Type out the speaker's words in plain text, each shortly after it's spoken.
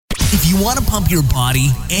If you want to pump your body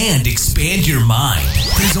and expand your mind,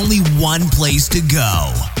 there's only one place to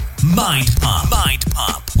go. Mind Pump. Mind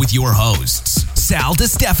Pump with your hosts, Sal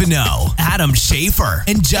DiStefano, Adam Schafer,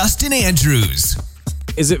 and Justin Andrews.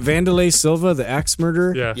 Is it Vandelay Silva, the axe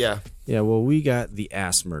murderer? Yeah. Yeah, well, we got the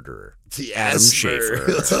ass murderer. The Adam ass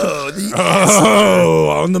Schafer. Oh,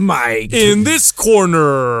 On the mic. In this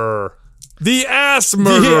corner, the ass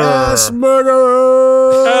murderer. The ass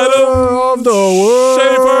murderer Adam of the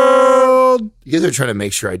world. you guys are trying to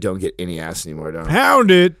make sure I don't get any ass anymore, don't you?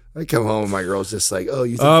 Pound it. I come home and my girl's just like, oh,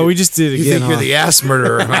 you think Oh, you're- we just did it you again, think you're huh? the ass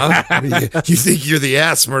murderer, huh? You think you're the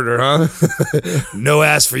ass murderer, huh? No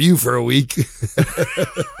ass for you for a week.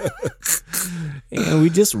 And we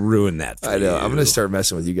just ruined that for I know. you. I'm going to start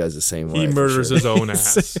messing with you guys the same way. He for murders sure. his own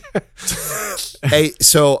ass. Hey,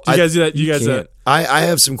 so You guys do that? You guys can't. I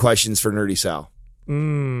have some questions for Nerdy Sal.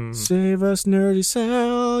 Save us, Nerdy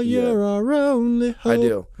Sal. You're our only hope. I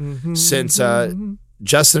do. Since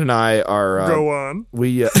Justin and I are... Go on.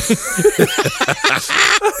 We...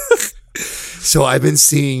 so I've been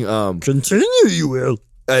seeing... Continue, you will.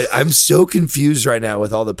 I'm so confused right now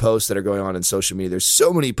with all the posts that are going on in social media. There's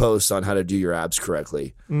so many posts on how to do your abs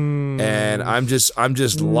correctly, and I'm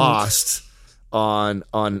just lost on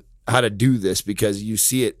how to do this because you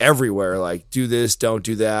see it everywhere. Like, do this, don't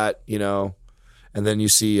do that, and then you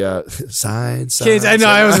see signs. Kids, I know.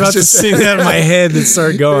 I was about to sing that in my head and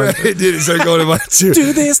start going. It did start going in my too.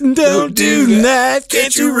 Do this and don't do that.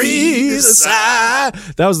 Can't you read the sign?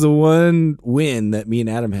 That was the one win that me and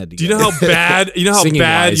Adam had to Do get. you know how bad? You know how Singing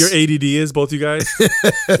bad wise. your ADD is, both you guys.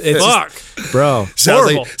 It's Fuck, bro?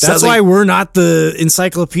 horrible. That's why we're not the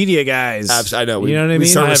encyclopedia guys. I know. You know what I We mean?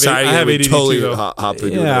 started I have reciting I have it, we ADD totally too, though. hop through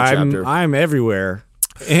the Yeah, whole chapter. I'm everywhere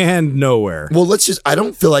and nowhere. Well, I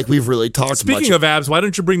don't feel like we've really talked Speaking much. of abs, why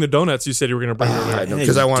don't you bring the donuts you said you were going to bring earlier?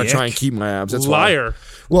 Because I want to dick. try and keep my abs. That's why. Liar.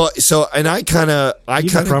 Well, so and I kind of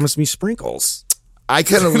You promised me sprinkles. live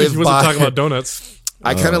He wasn't by talking about donuts.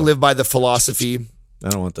 I kind of live by the philosophy. I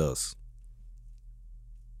don't want those.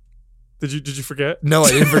 Did you forget? No,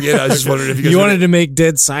 I didn't forget. I was just wondering if you guys You wanted to make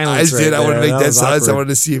dead silence. I did. right I wanted to there. make That that was silence. I awkward. wanted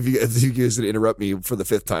to see if you guys would interrupt me for the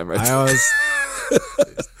fifth time. Right? I was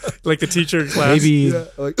Like the teacher in class. maybe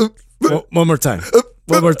Like, one more time.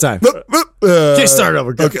 One more time. okay, Just start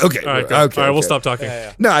over. Go. Okay. All right, go. Okay. All right, we'll okay. stop talking.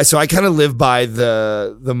 No, so I kind of live by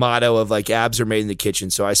the motto of like abs are made in the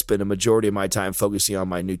kitchen. So I spend a majority of my time focusing on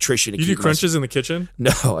my nutrition. to You do keep my- crunches in the kitchen?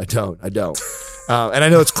 No, I don't. And I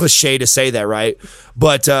know it's cliche to say that, right?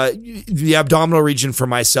 But the abdominal region for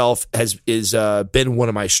myself is been one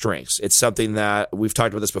of my strengths. It's something that we've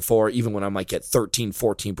talked about this before. Even when I'm like at 13,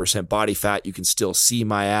 14% body fat, you can still see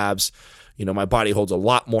my abs. My body holds a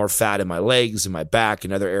lot more fat in my legs and my back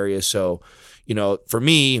and other areas. So, for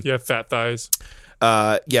me, You have fat thighs.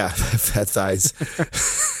 yeah, fat thighs.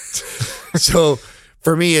 So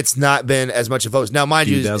for me, it's not been as much of those. Now, mind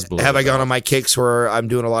you, does blow have I it gone out. on my kicks where I'm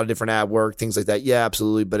doing a lot of different ab work, things like that? Yeah,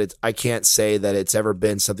 absolutely. But I can't say that it's ever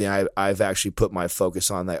been something I've actually put my focus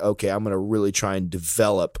on. That okay, I'm going to really try and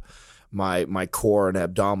develop my core and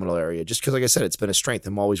abdominal area. Just because, like I said, it's been a strength.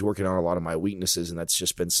 I'm always working on a lot of my weaknesses, and that's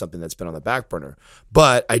just been something that's been on the back burner.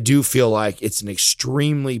 But I do feel like it's an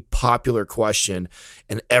extremely popular question,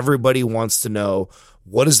 and everybody wants to know,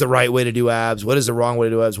 what is the right way to do abs? What is the wrong way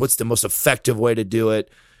to do abs? What's the most effective way to do it?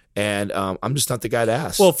 And I'm just not the guy to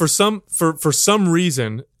ask. Well, for some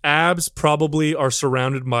reason, abs probably are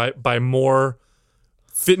surrounded by more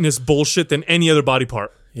fitness bullshit than any other body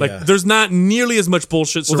part. Yeah. Like, there's not nearly as much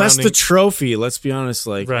bullshit Well, surrounding. that's the trophy. Let's be honest.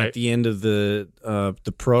 Like Right. at the end of the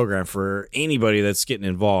program for anybody that's getting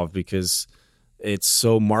involved, because it's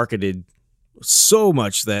so marketed so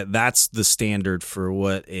much that that's the standard for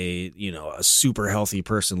what a super healthy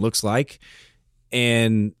person looks like,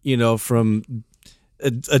 and from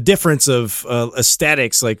a difference of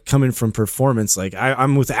aesthetics, like coming from performance. Like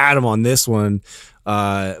I'm with Adam on this one.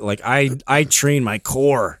 Like I train my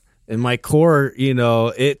core. And my core,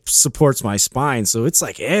 it supports my spine, so it's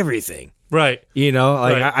like everything. right. Like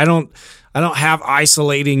Right. I don't have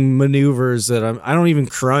isolating maneuvers that I don't even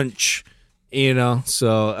crunch.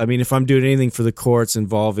 So I mean, if I'm doing anything for the core, it's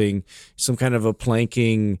involving some kind of a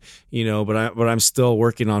planking. But I'm still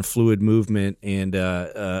working on fluid movement and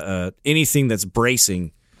anything that's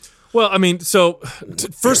bracing. Well, I mean, so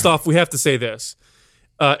first off, we have to say this: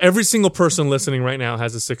 every single person listening right now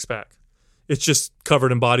has a six pack. It's just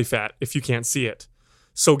covered in body fat if you can't see it.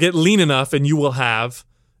 So get lean enough and you will have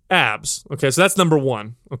abs. Okay, so that's number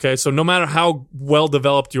one. Okay, so no matter how well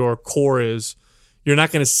developed your core is, you're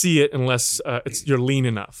not going to see it unless you're lean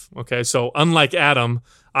enough. Okay, so unlike Adam,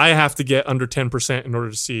 I have to get under 10% in order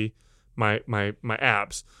to see my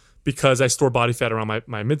abs. because I store body fat around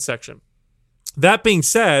my midsection. That being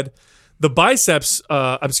said, the biceps,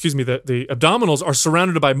 the abdominals are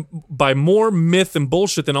surrounded by more myth and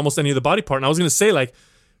bullshit than almost any other body part. And I was going to say, like,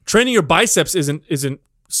 training your biceps isn't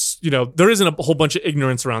there isn't a whole bunch of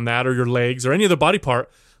ignorance around that, or your legs or any other body part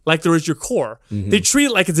like there is your core. They treat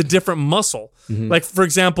it like it's a different muscle. Like, for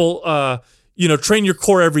example, train your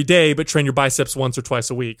core every day, but train your biceps once or twice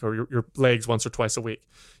a week, or your legs once or twice a week.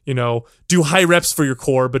 Do high reps for your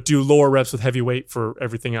core, but do lower reps with heavy weight for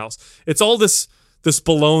everything else. It's all this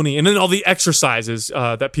baloney, and then all the exercises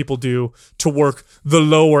that people do to work the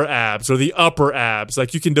lower abs or the upper abs.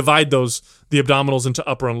 Like, you can divide the abdominals into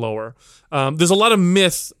upper and lower. There's a lot of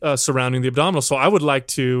myth surrounding the abdominals, so I would like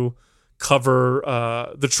to cover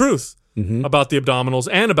the truth about the abdominals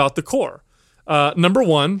and about the core. Number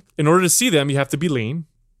one, in order to see them, you have to be lean.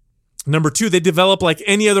 Number two, they develop like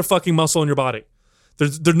any other fucking muscle in your body.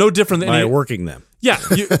 They're no different than by working them. Yeah,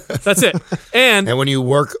 that's it. And when you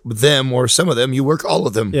work them or some of them, you work all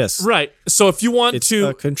of them. Yes. Right. So if you want it's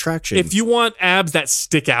a contraction. If you want abs that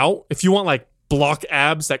stick out, if you want like block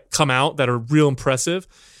abs that come out that are real impressive,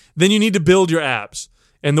 then you need to build your abs.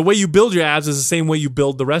 And the way you build your abs is the same way you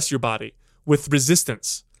build the rest of your body, with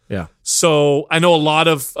resistance. Yeah. So I know a lot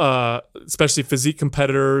of, especially physique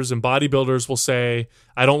competitors and bodybuilders will say,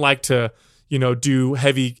 I don't like to, do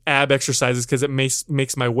heavy ab exercises because it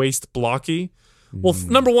makes my waist blocky. Well,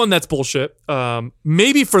 number one, that's bullshit.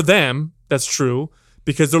 Maybe for them, that's true,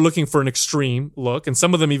 because they're looking for an extreme look. And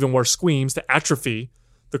some of them even wear squeams to atrophy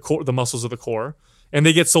the muscles of the core. And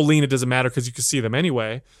they get so lean it doesn't matter because you can see them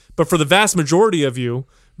anyway. But for the vast majority of you,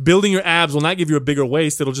 building your abs will not give you a bigger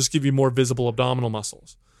waist. It'll just give you more visible abdominal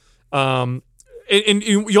muscles. And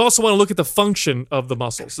you also want to look at the function of the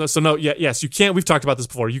muscles. So no, yes, you can't. We've talked about this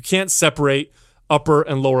before. You can't separate upper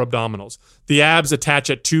and lower abdominals. The abs attach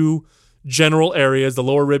at two general areas, the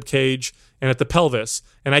lower rib cage and at the pelvis.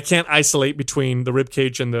 And I can't isolate between the rib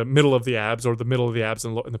cage and the middle of the abs, or the middle of the abs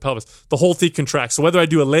and the pelvis. The whole thing contracts. So whether I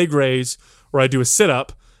do a leg raise or I do a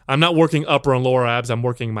sit-up, I'm not working upper and lower abs. I'm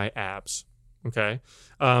working my abs. Okay.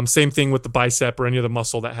 Same thing with the bicep or any other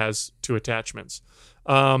muscle that has two attachments.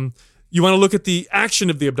 You want to look at the action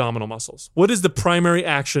of the abdominal muscles. What is the primary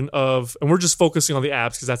action of, and we're just focusing on the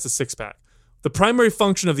abs because that's the six-pack. The primary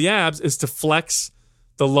function of the abs is to flex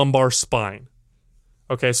the lumbar spine.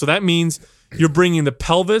 Okay, so that means you're bringing the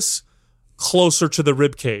pelvis closer to the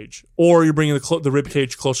rib cage, or you're bringing the rib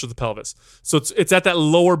cage closer to the pelvis. So it's at that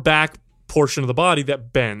lower back portion of the body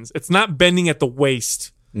that bends. It's not bending at the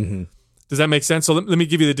waist. Does that make sense? So let me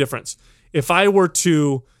give you the difference. If I were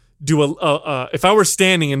to do if I were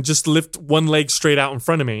standing and just lift one leg straight out in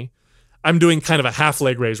front of me, I'm doing kind of a half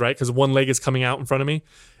leg raise, right? Because one leg is coming out in front of me.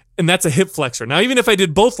 And that's a hip flexor. Now, even if I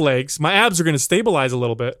did both legs, my abs are going to stabilize a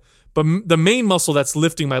little bit. But the main muscle that's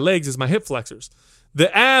lifting my legs is my hip flexors.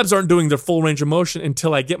 The abs aren't doing their full range of motion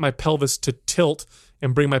until I get my pelvis to tilt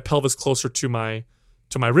and bring my pelvis closer to my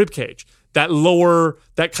rib cage. That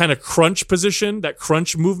kind of crunch position, that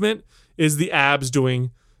crunch movement is the abs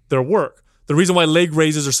doing their work. The reason why leg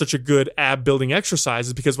raises are such a good ab building exercise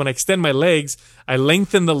is because when I extend my legs, I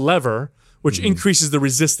lengthen the lever, which increases the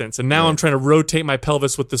resistance. And now I'm trying to rotate my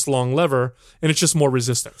pelvis with this long lever, and it's just more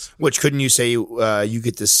resistance. Which, couldn't you say you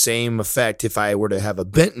get the same effect if I were to have a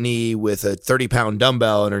bent knee with a 30-pound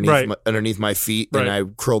dumbbell underneath my feet, and I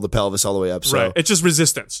curl the pelvis all the way up? So it's just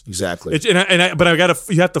resistance. Exactly. But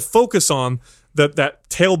you have to focus on that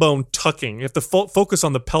tailbone tucking. You have to focus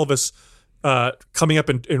on the pelvis coming up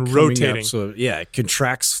and rotating. Up, so it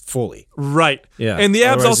contracts fully. Right. Yeah. And the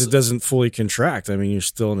abs also, it doesn't fully contract. I mean, you're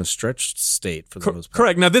still in a stretched state for the most part.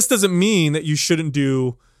 Correct. Now, this doesn't mean that you shouldn't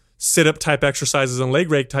do sit-up type exercises and leg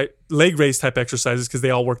raise type exercises because they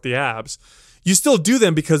all work the abs. You still do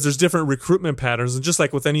them because there's different recruitment patterns, and just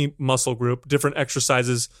like with any muscle group, different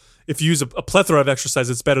exercises. If you use a plethora of exercises,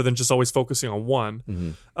 it's better than just always focusing on one.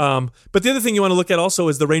 But the other thing you want to look at also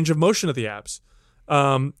is the range of motion of the abs.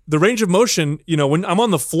 The range of motion, when I'm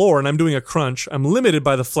on the floor and I'm doing a crunch, I'm limited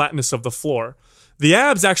by the flatness of the floor. The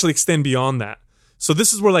abs actually extend beyond that. So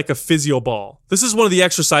this is where like a physio ball. This is one of the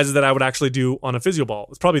exercises that I would actually do on a physio ball.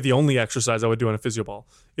 It's probably the only exercise I would do on a physio ball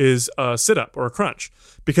is a sit up or a crunch,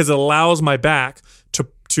 because it allows my back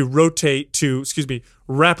to rotate,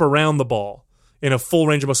 wrap around the ball in a full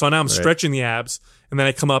range of motion. So now I'm stretching the abs, and then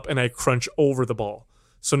I come up and I crunch over the ball.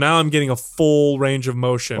 So now I'm getting a full range of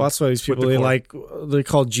motion. Well, that's why these people they're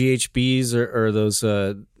called GHBs or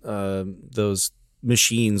those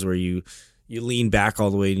machines where you lean back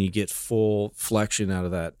all the way and you get full flexion out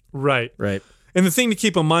of that. Right. And the thing to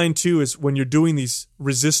keep in mind too is when you're doing these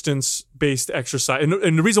resistance based exercise,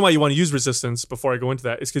 and the reason why you want to use resistance before I go into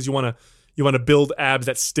that is because you want to You want to build abs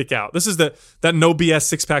that stick out. This is that no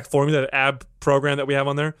BS 6-pack formula, that ab program that we have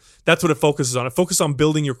on there. That's what it focuses on. It focuses on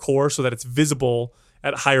building your core so that it's visible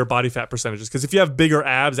at higher body fat percentages. Because if you have bigger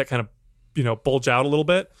abs that kind of bulge out a little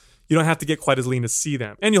bit, you don't have to get quite as lean to see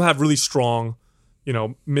them, and you'll have really strong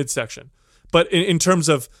midsection. But in terms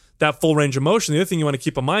of that full range of motion, the other thing you want to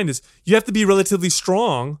keep in mind is you have to be relatively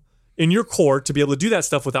strong in your core to be able to do that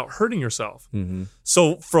stuff without hurting yourself. Mm-hmm.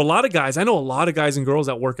 So for a lot of guys, I know a lot of guys and girls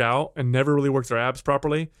that work out and never really work their abs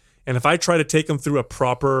properly. And if I try to take them through a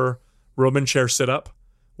proper Roman chair sit-up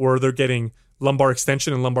where they're getting lumbar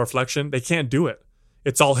extension and lumbar flexion, they can't do it.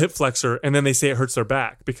 It's all hip flexor, and then they say it hurts their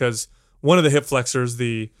back because one of the hip flexors,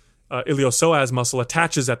 the iliopsoas muscle,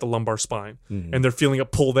 attaches at the lumbar spine, and they're feeling a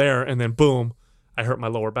pull there, and then boom, I hurt my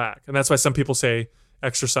lower back. And that's why some people say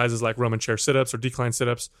exercises like Roman chair sit-ups or decline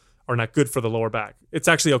sit-ups are not good for the lower back. It's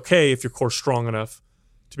actually okay if your core's strong enough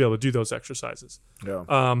to be able to do those exercises.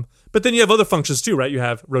 Yeah. But then you have other functions too, right? You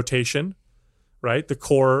have rotation, right? The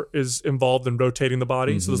core is involved in rotating the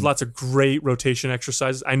body. So there's lots of great rotation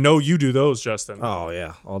exercises. I know you do those, Justin. Oh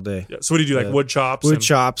yeah, all day. Yeah. So what do you do? Like wood chops? Wood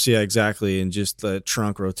chops, yeah, exactly, and just the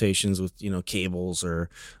trunk rotations with cables,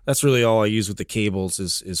 or that's really all I use with the cables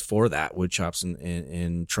is for that, wood chops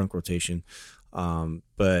and trunk rotation.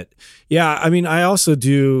 But yeah, I mean, I also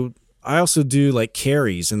do like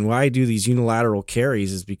carries, and why I do these unilateral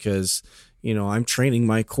carries is because I'm training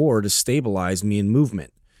my core to stabilize me in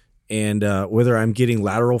movement, and whether I'm getting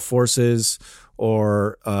lateral forces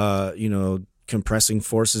or compressing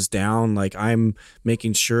forces down, like I'm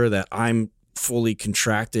making sure that I'm fully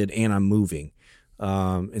contracted and I'm moving.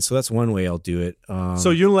 And so that's one way I'll do it.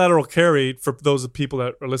 So unilateral carry, for those people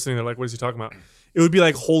that are listening, they're like, what is he talking about? It would be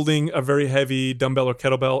like holding a very heavy dumbbell or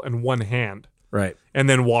kettlebell in one hand. Right. And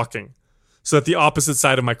then walking. So that the opposite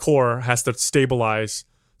side of my core has to stabilize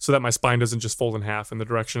so that my spine doesn't just fold in half in the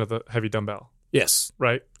direction of the heavy dumbbell. Yes.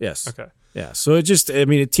 Right? Yes. Okay. Yeah. So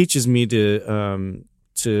it teaches me to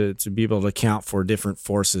be able to account for different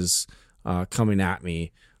forces coming at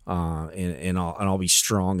me, and I'll be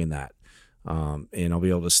strong in that. And I'll be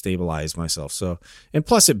able to stabilize myself. So, and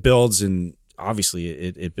plus it builds, and obviously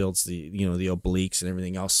it builds the obliques and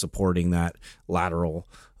everything else supporting that lateral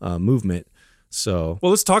movement. So,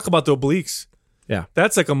 well, let's talk about the obliques. Yeah,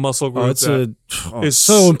 that's like a muscle group. It's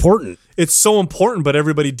so important. It's so important, but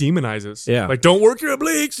everybody demonizes. Yeah, like don't work your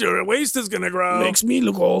obliques, your waist is gonna grow. Makes me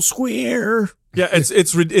look all square. Yeah,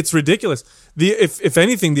 it's ridiculous. If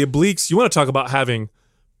anything, the obliques. You want to talk about having,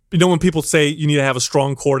 when people say you need to have a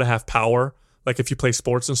strong core to have power, like if you play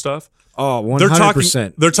sports and stuff. Oh,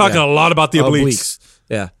 100%. They're talking a lot about the obliques.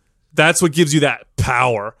 Yeah, that's what gives you that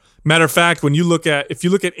power. Matter of fact, if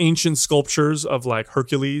you look at ancient sculptures of like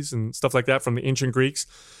Hercules and stuff like that from the ancient Greeks,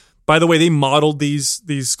 by the way, they modeled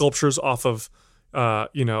these sculptures off of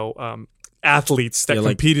athletes that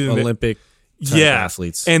competed in Olympic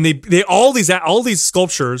athletes. And they all these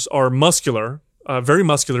sculptures are muscular, very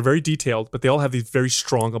muscular, very detailed, but they all have these very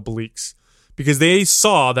strong obliques because they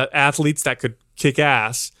saw that athletes that could kick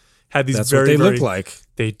ass had these That's what they look like.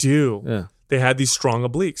 They do. Yeah. They had these strong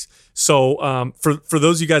obliques. So for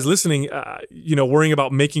those of you guys listening, worrying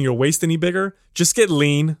about making your waist any bigger, just get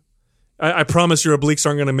lean. I promise your obliques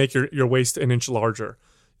aren't going to make your waist an inch larger.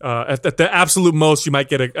 At the absolute most, you might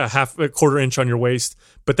get a quarter inch on your waist,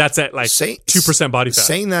 but that's at like 2% body fat.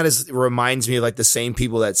 Saying that reminds me of like the same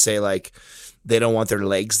people that say like they don't want their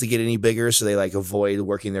legs to get any bigger, so they like avoid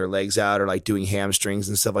working their legs out or like doing hamstrings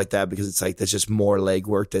and stuff like that because it's like that's just more leg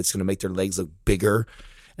work that's going to make their legs look bigger.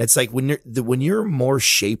 It's like when you're more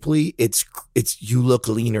shapely, it's you look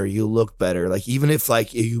leaner, you look better. Like even if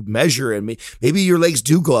like you measure and maybe your legs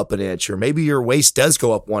do go up an inch, or maybe your waist does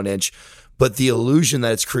go up 1 inch, but the illusion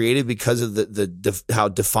that it's created because of the how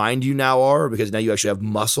defined you now are, because now you actually have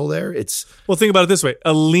muscle there. Well, think about it this way: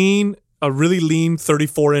 a really lean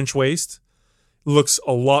 34-inch waist looks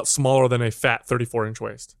a lot smaller than a fat 34-inch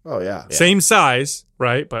waist. Oh yeah. Same size,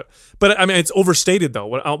 right? But I mean, it's overstated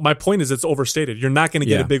though. My point is it's overstated. You're not going to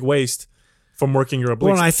get a big waist from working your obliques.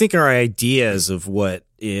 Well, and I think our ideas of what,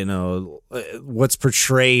 what's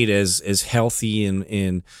portrayed as healthy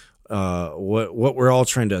and what we're all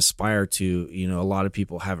trying to aspire to, a lot of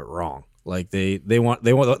people have it wrong. Like they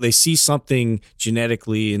see something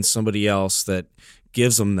genetically in somebody else that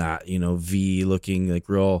gives them that, V looking like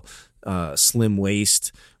real slim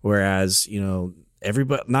waist, whereas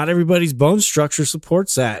not everybody's bone structure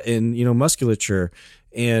supports that in musculature.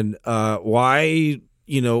 And why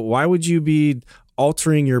would you be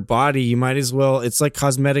altering your body? You might as well, it's like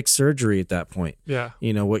cosmetic surgery at that point. Yeah,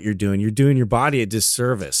 what you're doing your body a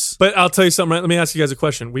disservice. But I'll tell you something, right? Let me ask you guys a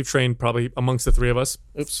question. We've trained probably amongst the three of us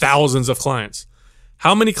thousands of clients.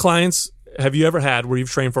 How many clients have you ever had where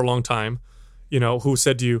you've trained for a long time, who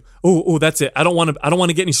said to you, "Oh, that's it. I don't want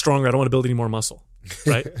to get any stronger. I don't want to build any more muscle."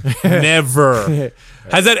 Right? Never.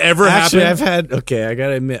 Has that ever Actually, happened? I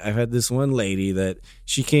gotta admit, I've had this one lady that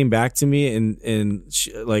she came back to me and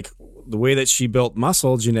she, like the way that she built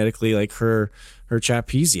muscle genetically, like her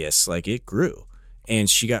trapezius, like it grew, and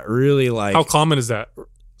she got really like. How common is that?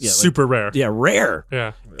 Yeah, super rare. Yeah, rare.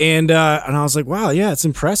 Yeah. And I was like, wow, yeah, it's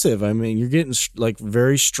impressive. I mean, you're getting like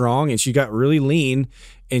very strong, and she got really lean,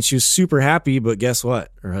 and she was super happy. But guess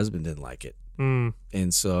what? Her husband didn't like it. And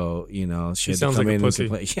so, she had to come in and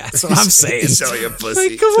complain. Yeah, that's what I'm saying. Sell you a pussy.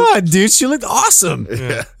 Like, come on, dude. She looked awesome.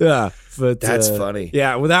 Yeah. But That's funny.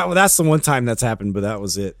 Yeah, well, that's the one time that's happened, but that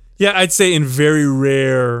was it. Yeah, I'd say in very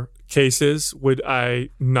rare cases would I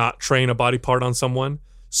not train a body part on someone.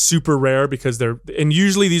 Super rare because and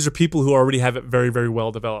usually these are people who already have it very, very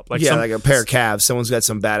well developed. Like like a pair of calves. Someone's got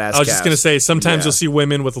some badass calves. I was just going to say, sometimes you'll see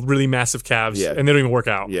women with really massive calves and they don't even work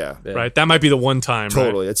out. Yeah. Right? That might be the one time.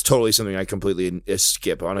 Totally. Right? It's totally something I completely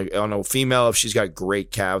skip. On a female, if she's got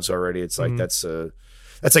great calves already, it's like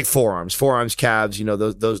that's like forearms, calves.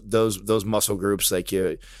 Those muscle groups. Like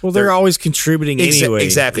they're always contributing anyway.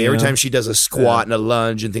 Exactly. Every time she does a squat and a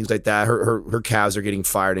lunge and things like that, her calves are getting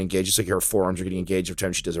fired and engaged. Just like her forearms are getting engaged every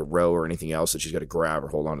time she does a row or anything else that she's got to grab or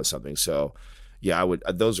hold on to something. So, yeah,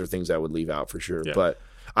 those are things I would leave out for sure. Yeah. But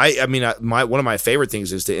I mean, one of my favorite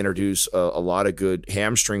things is to introduce a lot of good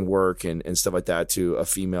hamstring work and stuff like that to a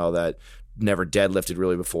female that never deadlifted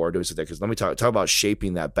really before, doing something. Because let me talk about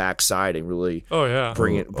shaping that backside and really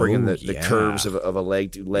bringing the curves of a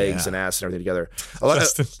legs and ass and everything together.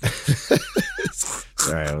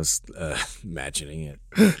 Sorry, I was imagining it.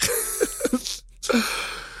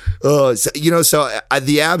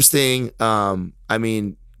 The abs thing. I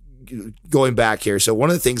mean, going back here. So one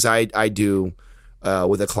of the things I do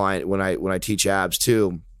with a client when I teach abs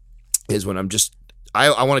too is when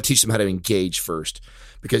I want to teach them how to engage first.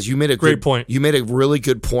 Because you made a great point. You made a really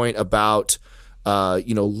good point about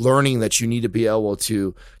learning that you need to be able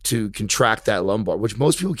to contract that lumbar, which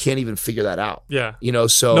most people can't even figure that out. Yeah.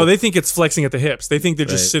 So no, they think it's flexing at the hips. They think they're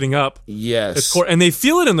just sitting up. Yes. It's core, and they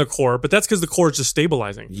feel it in their core, but that's because the core is just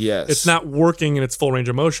stabilizing. Yes. It's not working in its full range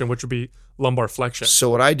of motion, which would be lumbar flexion.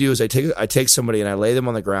 So what I do is I take somebody and I lay them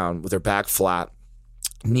on the ground with their back flat,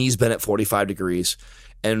 knees bent at 45 degrees.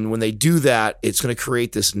 And when they do that, it's going to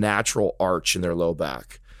create this natural arch in their low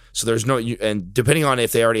back. So there's and depending on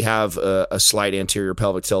if they already have a slight anterior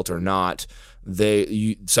pelvic tilt or not,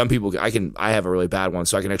 some people I have a really bad one,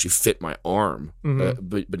 so I can actually fit my arm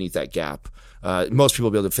beneath that gap. Most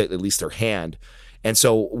people will be able to fit at least their hand. And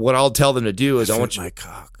so what I'll tell them to do is I want my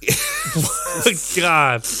cock.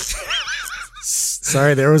 God.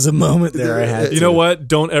 Sorry, there was a moment there I had to. You know what?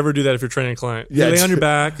 Don't ever do that if you're training a client. You lay on your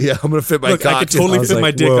back. Yeah, I'm going to fit my cock. I could totally fit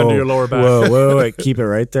my dick under your lower back. Whoa, keep it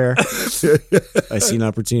right there. I see an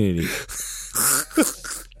opportunity.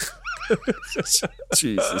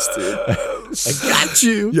 Jesus, dude. I got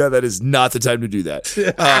you. Yeah, that is not the time to do that.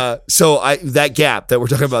 That gap that we're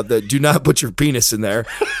talking about, do not put your penis in there.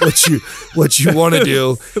 What you want to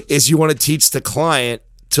do is you want to teach the client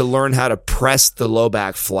to learn how to press the low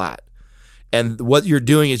back flat. And what you're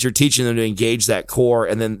doing is you're teaching them to engage that core,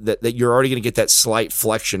 and then that you're already going to get that slight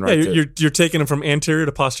flexion right there. You're taking them from anterior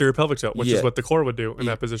to posterior pelvic tilt, which is what the core would do in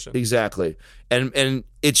that position. Exactly. And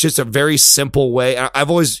it's just a very simple way. I've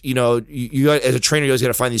always, you as a trainer, you always got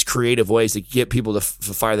to find these creative ways to get people to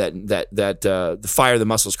fire fire the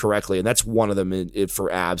muscles correctly, and that's one of them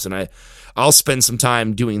for abs. And I'll spend some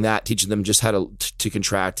time doing that, teaching them just how to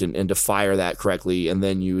contract and to fire that correctly, and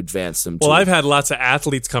then you advance them. Well, I've had lots of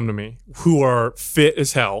athletes come to me who are fit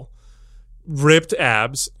as hell, ripped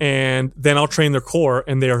abs, and then I'll train their core,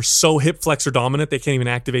 and they are so hip flexor dominant they can't even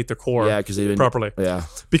activate their core properly. Yeah,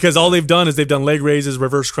 because all they've done is they've done leg raises,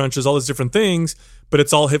 reverse crunches, all these different things, but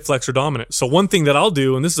it's all hip flexor dominant. So one thing that I'll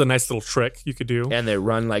do, and this is a nice little trick you could do, and they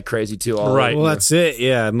run like crazy too. Well, that's it.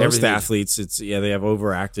 Yeah, most athletes, they have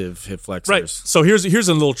overactive hip flexors. Right. So here's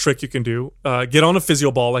a little trick you can do. Get on a physio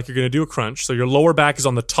ball like you're going to do a crunch. So your lower back is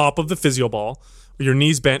on the top of the physio ball, with your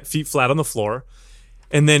knees bent, feet flat on the floor.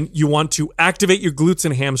 And then you want to activate your glutes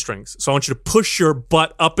and hamstrings. So I want you to push your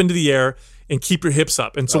butt up into the air and keep your hips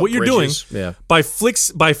up. And so what you're doing, by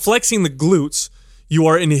flexing the glutes, you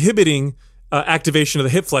are inhibiting activation of the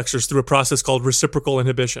hip flexors through a process called reciprocal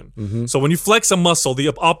inhibition. Mm-hmm. So when you flex a muscle, the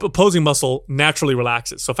opposing muscle naturally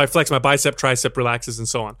relaxes. So if I flex my bicep, tricep relaxes, and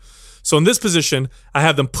so on. So in this position, I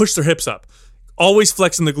have them push their hips up, always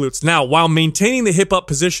flexing the glutes. Now, while maintaining the hip up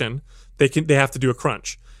position, they have to do a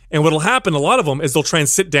crunch. And what'll happen, a lot of them, is they'll try and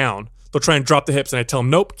sit down. They'll try and drop the hips. And I tell them,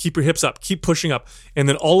 nope, keep your hips up. Keep pushing up. And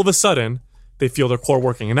then all of a sudden, they feel their core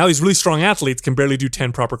working. And now these really strong athletes can barely do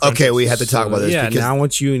 10 proper crunches. Okay, we had to talk about this. Yeah, because now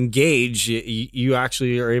once you engage, you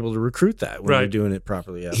actually are able to recruit that when Right. you're doing it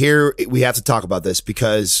properly. Yeah. here we have to talk about this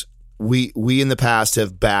because we in the past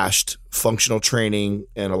have bashed functional training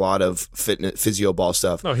and a lot of fitness physio ball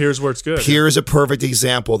stuff. No, here's where it's good. Here's a perfect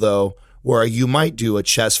example though, where you might do a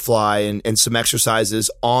chest fly and some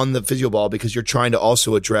exercises on the physio ball because you're trying to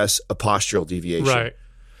also address a postural deviation. Right.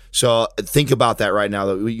 So think about that right now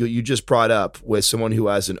that you just brought up with someone who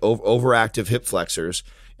has an overactive hip flexors,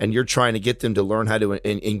 and you're trying to get them to learn how to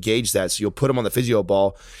engage that. So you'll put them on the physio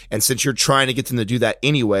ball, and since you're trying to get them to do that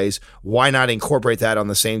anyways, why not incorporate that on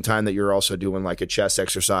the same time that you're also doing like a chest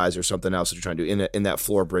exercise or something else that you're trying to do in that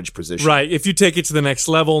floor bridge position? Right. If you take it to the next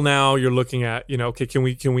level, now you're looking at, okay, can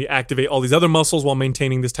we activate all these other muscles while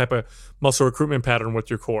maintaining this type of muscle recruitment pattern with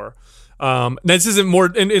your core? This isn't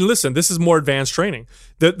more, and listen, this is more advanced training.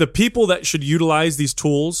 The people that should utilize these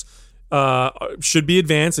tools should be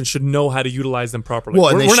advanced and should know how to utilize them properly.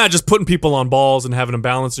 Well, we're not just putting people on balls and having them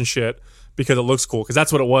balance and shit because it looks cool, because that's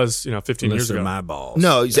what it was 15 years Unless they're ago. my balls.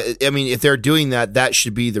 No, I mean, if they're doing that, that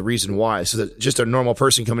should be the reason why. So that just a normal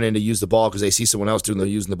person coming in to use the ball because they see someone else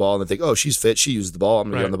using the ball and they think, oh, she's fit, she uses the ball, I'm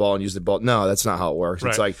going to get on the ball and use the ball. No, that's not how it works.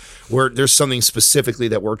 It's Right. like there's something specifically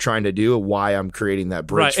that we're trying to do, why I'm creating that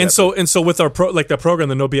bridge. Right. And so with our the program,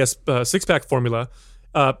 the No BS six pack formula,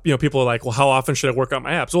 people are like, well, how often should I work out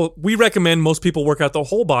my abs? Well, we recommend most people work out the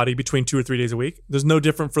whole body between 2 or 3 days a week. There's no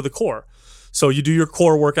different for the core. So you do your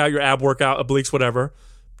core workout, your ab workout, obliques, whatever,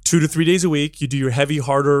 2 to 3 days a week. You do your heavy,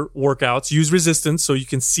 harder workouts. Use resistance so you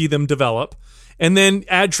can see them develop. And then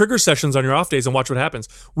add trigger sessions on your off days and watch what happens.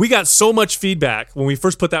 We got so much feedback when we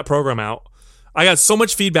first put that program out. I got so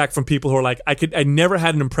much feedback from people who are like, I never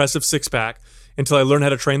had an impressive six pack until I learned how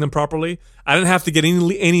to train them properly. I didn't have to get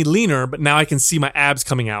any leaner, but now I can see my abs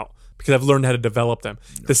coming out because I've learned how to develop them.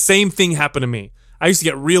 The same thing happened to me. I used to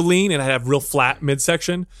get real lean and I'd have real flat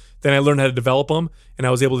midsection. Then I learned how to develop them, and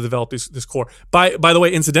I was able to develop this core. By the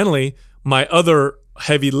way, incidentally, my other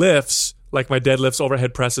heavy lifts, like my deadlifts,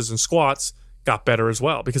 overhead presses, and squats, got better as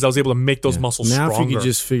well because I was able to make those muscles Now, stronger. if you could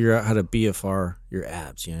just figure out how to BFR your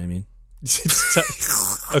abs, you know what I mean?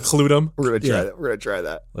 Occlude them. We're going to try that. We're going to try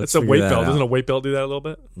that. It's a figure weight that belt. out. Doesn't a weight belt do that a little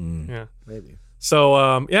bit? Yeah. Maybe. So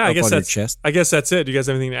I guess on your that's chest? I guess that's it. Do you guys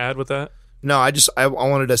have anything to add with that? No, I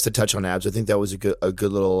wanted us to touch on abs. I think that was a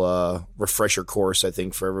good little refresher course, I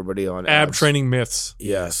think, for everybody on Ab abs. training myths.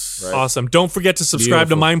 Yes. Right. Awesome. Don't forget to subscribe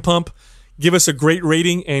to Beautiful. Mind Pump. Give us a great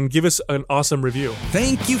rating and give us an awesome review.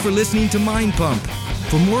 Thank you for listening to Mind Pump.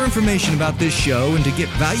 For more information about this show and to get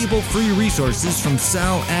valuable free resources from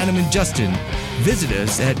Sal, Adam, and Justin, visit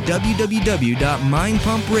us at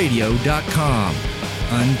www.mindpumpradio.com.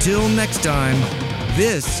 Until next time,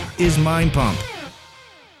 this is Mind Pump.